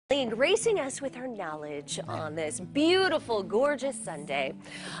Gracing us with her knowledge on this beautiful, gorgeous Sunday.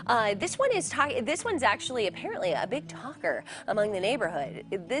 This one's actually apparently a big talker among the neighborhood.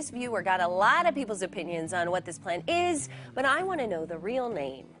 This viewer got a lot of people's opinions on what this plant is, but I want to know the real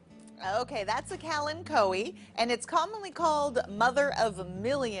name. Okay, that's a kalanchoe, and it's commonly called mother of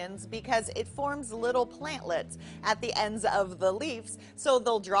millions because it forms little plantlets at the ends of the leaves. So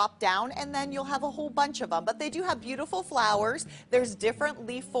they'll drop down and then you'll have a whole bunch of them. But they do have beautiful flowers. There's different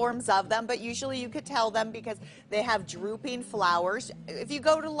leaf forms of them, but usually you could tell them because they have drooping flowers. If you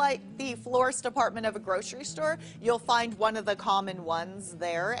go to like the florist department of a grocery store, you'll find one of the common ones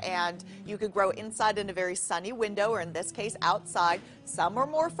there, and you could grow inside in a very sunny window, or in this case outside. Some are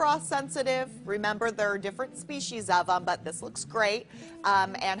more frost sensitive. Remember, there are different species of them, but this looks great,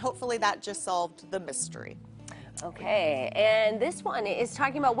 and hopefully that just solved the mystery. Okay, and this one is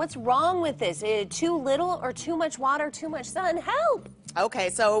talking about what's wrong with this. Too little or too much water, too much sun? Help! Okay,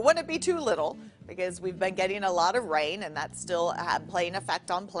 so it wouldn't be too little because we've been getting a lot of rain, and that's still playing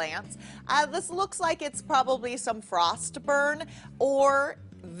effect on plants. This looks like it's probably some frost burn, or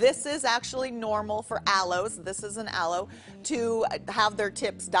this is actually normal for aloes. This is an aloe to have their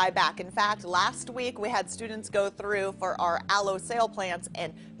tips die back. In fact, last week we had students go through for our aloe sale plants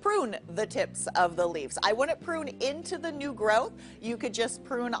and prune the tips of the leaves. I wouldn't prune into the new growth. You could just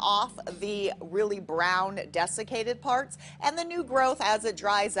prune off the really brown desiccated parts, and the new growth, as it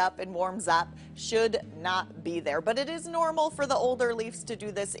dries up and warms up, should not be there. But it is normal for the older leaves to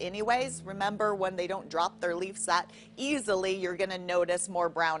do this anyways. Remember, when they don't drop their leaves that easily, you're going to notice more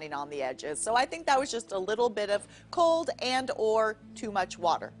browning on the edges. So I think that was just a little bit of cold and or too much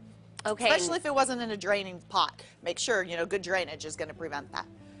water. Okay. Especially if it wasn't in a draining pot. Make sure, good drainage is going to prevent that.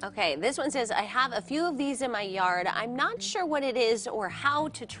 Okay, this one says, I have a few of these in my yard. I'm not sure what it is or how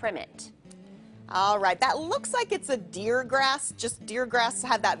to trim it. All right, that looks like it's a deer grass. Just deer grass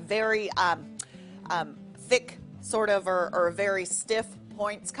have that very thick sort of or very stiff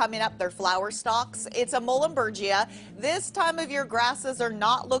points coming up their flower stalks. It's a Muhlenbergia. This time of year grasses are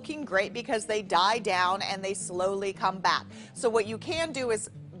not looking great because they die down and they slowly come back. So what you can do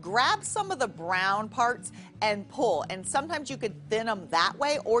is grab some of the brown parts and pull, and sometimes you could thin them that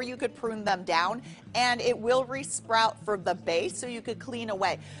way, or you could prune them down and it will resprout from the base, so you could clean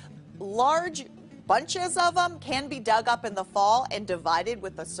away. Large bunches of them can be dug up in the fall and divided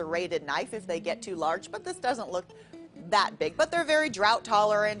with a serrated knife if they get too large, but this doesn't look that big. But they're very drought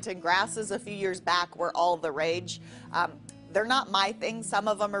tolerant, and grasses a few years back were all the rage. They're not my thing. Some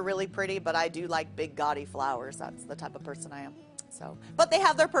of them are really pretty, but I do like big gaudy flowers. That's the type of person I am. But they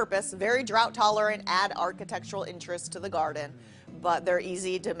have their purpose. Very drought tolerant, add architectural interest to the garden, but they're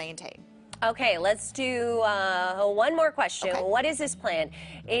easy to maintain. Okay, let's do one more question. Okay. What is this plant?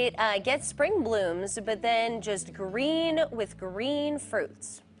 It gets spring blooms, but then just green with green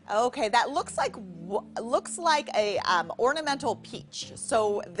fruits. Okay, that looks like a ornamental peach.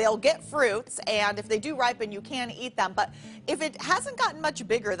 So they'll get fruits, and if they do ripen, you can eat them. But if it hasn't gotten much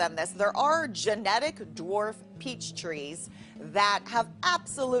bigger than this, there are genetic dwarf peach trees that have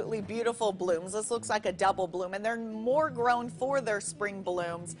absolutely beautiful blooms. This looks like a double bloom, and they're more grown for their spring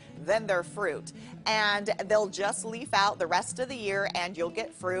blooms than their fruit. And they'll just leaf out the rest of the year, and you'll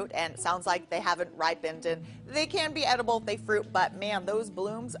get fruit, and it sounds like they haven't ripened, and they can be edible if they fruit, but man, those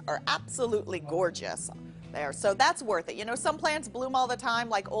blooms are absolutely gorgeous there. So that's worth it. Some plants bloom all the time,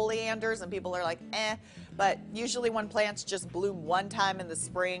 like oleanders, and people are like, but usually when plants just bloom one time in the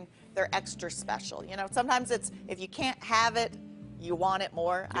spring, they're extra special. Sometimes it's, if you can't have it, you want it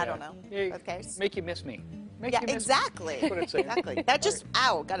more. Yeah. I don't know. Yeah, okay. Make you miss me. Exactly. That's what it's saying. Exactly. That just,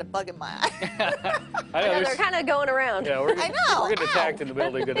 ow, got a bug in my eye. I know, They're kind of going around. Yeah, I know. We're getting attacked in the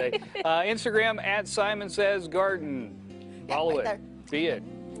building today. Instagram @SimonSaysGarden. Follow it. There. See it.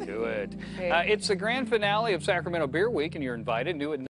 Do it. It's the grand finale of Sacramento Beer Week, and you're invited. New at